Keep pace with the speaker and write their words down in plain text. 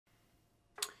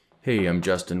Hey, I'm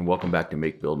Justin. Welcome back to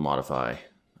Make, Build, Modify.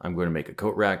 I'm going to make a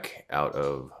coat rack out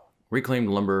of reclaimed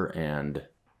lumber and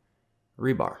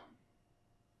rebar.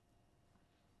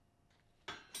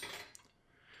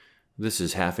 This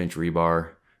is 1/2 inch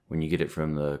rebar. When you get it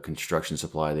from the construction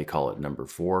supply, they call it number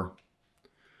 4.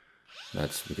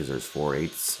 That's because there's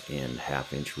 4/8 in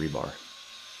 1/2 inch rebar,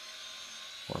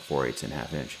 or 4/8 in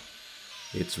 1/2 inch.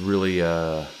 It's really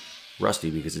rusty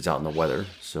because it's out in the weather,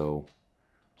 so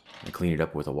I clean it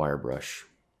up with a wire brush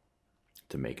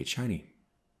to make it shiny.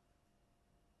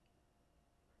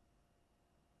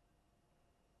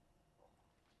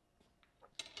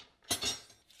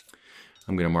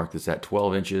 I'm going to mark this at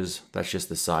 12 inches. That's just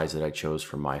the size that I chose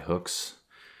for my hooks.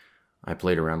 I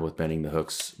played around with bending the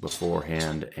hooks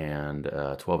beforehand, and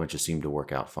 12 inches seemed to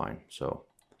work out fine. So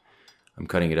I'm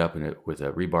cutting it up with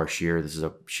a rebar shear. This is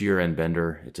a shear and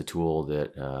bender. It's a tool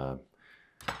that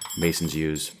masons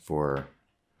use for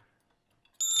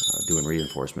doing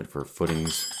reinforcement for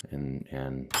footings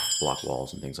and block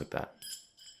walls and things like that.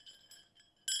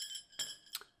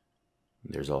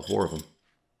 There's all 4 of them.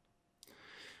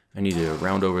 I need to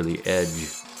round over the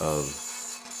edge of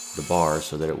the bar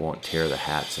so that it won't tear the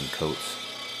hats and coats.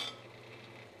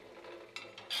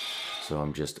 So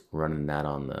I'm just running that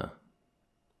on the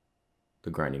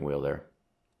grinding wheel there.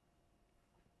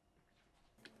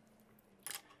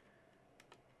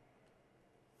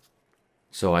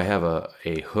 So I have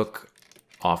a hook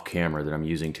off camera that I'm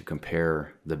using to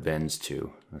compare the bends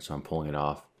to. So I'm pulling it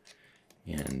off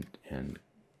and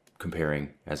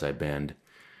comparing as I bend.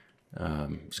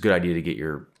 It's a good idea to get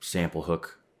your sample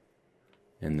hook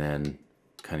and then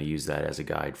kind of use that as a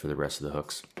guide for the rest of the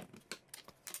hooks.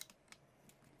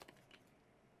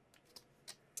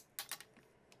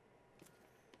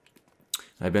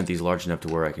 I bent these large enough to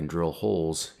where I can drill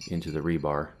holes into the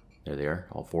rebar. There they are,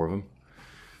 all 4 of them,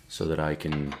 so that I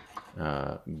can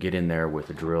get in there with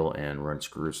a drill and run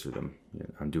screws through them.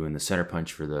 I'm doing the center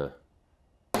punch for the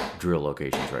drill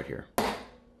locations right here.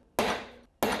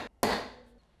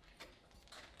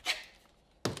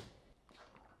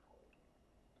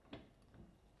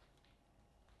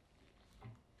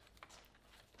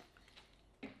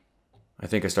 I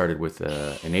think I started with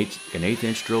an eighth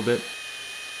inch drill bit,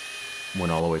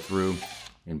 went all the way through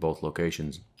in both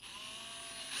locations,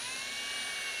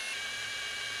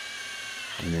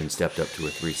 and then stepped up to a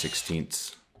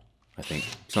 3/16. I think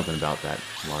something about that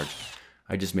large.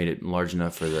 I just made it large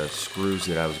enough for the screws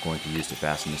that I was going to use to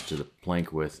fasten this to the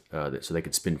plank with, so they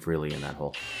could spin freely in that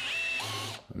hole.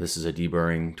 This is a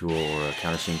deburring tool or a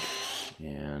countersink,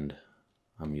 and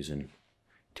I'm using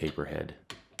taper head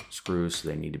screws, so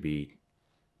they need to be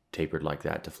tapered like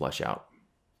that to flush out.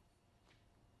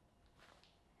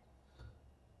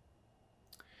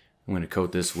 I'm going to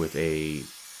coat this with a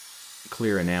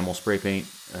clear enamel spray paint.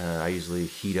 I usually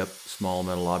heat up small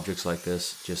metal objects like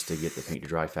this just to get the paint to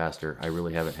dry faster. I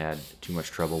really haven't had too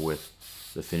much trouble with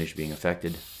the finish being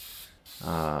affected,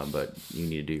 but you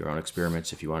need to do your own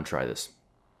experiments if you want to try this.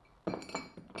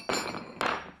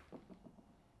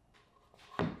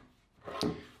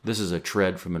 This is a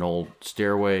tread from an old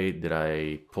stairway that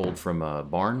I pulled from a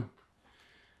barn,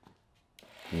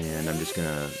 and I'm just going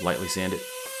to lightly sand it,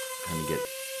 kind of get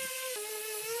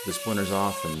the splinters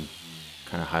off and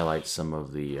kind of highlight some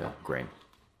of the grain.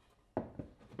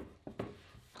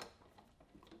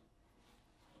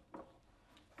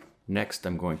 Next,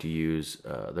 I'm going to use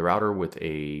the router with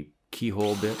a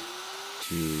keyhole bit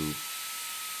to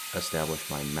establish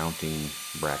my mounting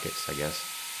brackets, I guess,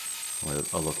 or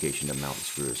a location to mount the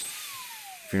screws.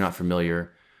 If you're not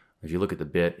familiar, if you look at the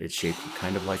bit, it's shaped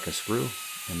kind of like a screw,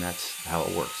 and that's how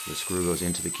it works. The screw goes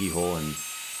into the keyhole and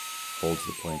holds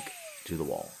the plank to the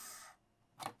wall.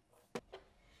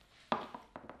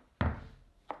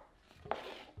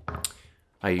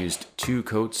 I used 2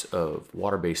 coats of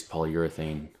water-based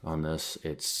polyurethane on this.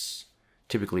 It's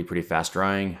typically pretty fast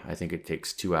drying. I think it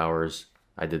takes 2 hours.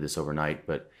 I did this overnight,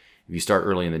 but if you start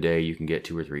early in the day, you can get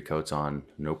 2 or 3 coats on,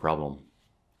 no problem.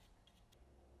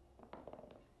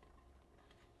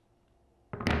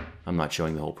 I'm not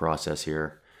showing the whole process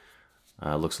here.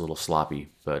 It looks a little sloppy,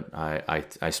 but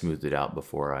I smoothed it out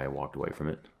before I walked away from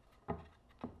it.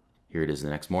 Here it is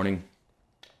the next morning.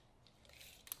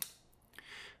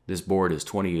 This board is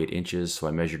 28 inches, so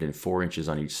I measured in 4 inches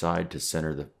on each side to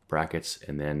center the brackets,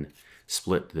 and then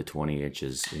split the 20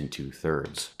 inches into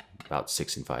thirds, about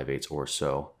 6 5/8 or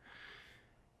so.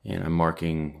 And I'm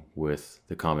marking with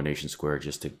the combination square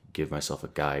just to give myself a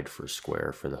guide for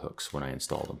square for the hooks when I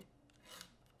install them.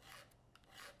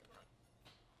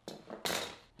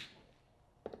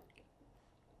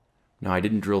 Now I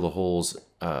didn't drill the holes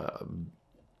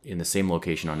in the same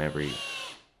location on every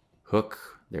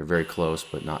hook. They're very close,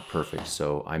 but not perfect.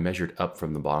 So I measured up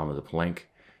from the bottom of the plank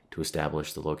to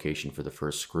establish the location for the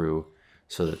first screw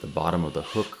so that the bottom of the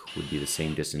hook would be the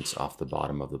same distance off the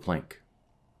bottom of the plank.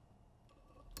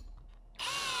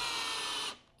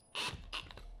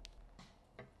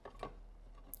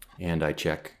 And I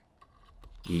check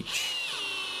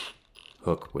each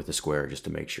hook with a square just to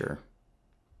make sure.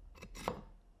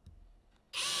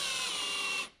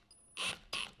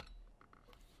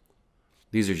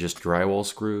 These are just drywall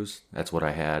screws. That's what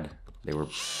I had. They were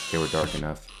dark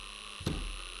enough,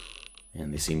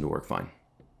 and they seem to work fine.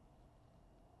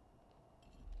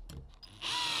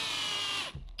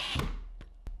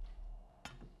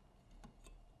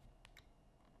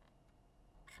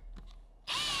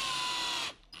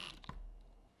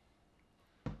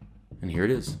 And here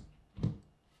it is.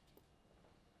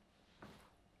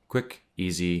 Quick,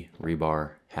 easy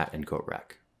rebar hat and coat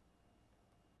rack.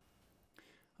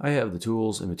 I have the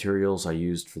tools and materials I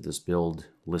used for this build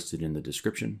listed in the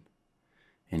description,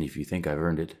 and if you think I've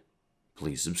earned it,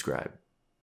 please subscribe.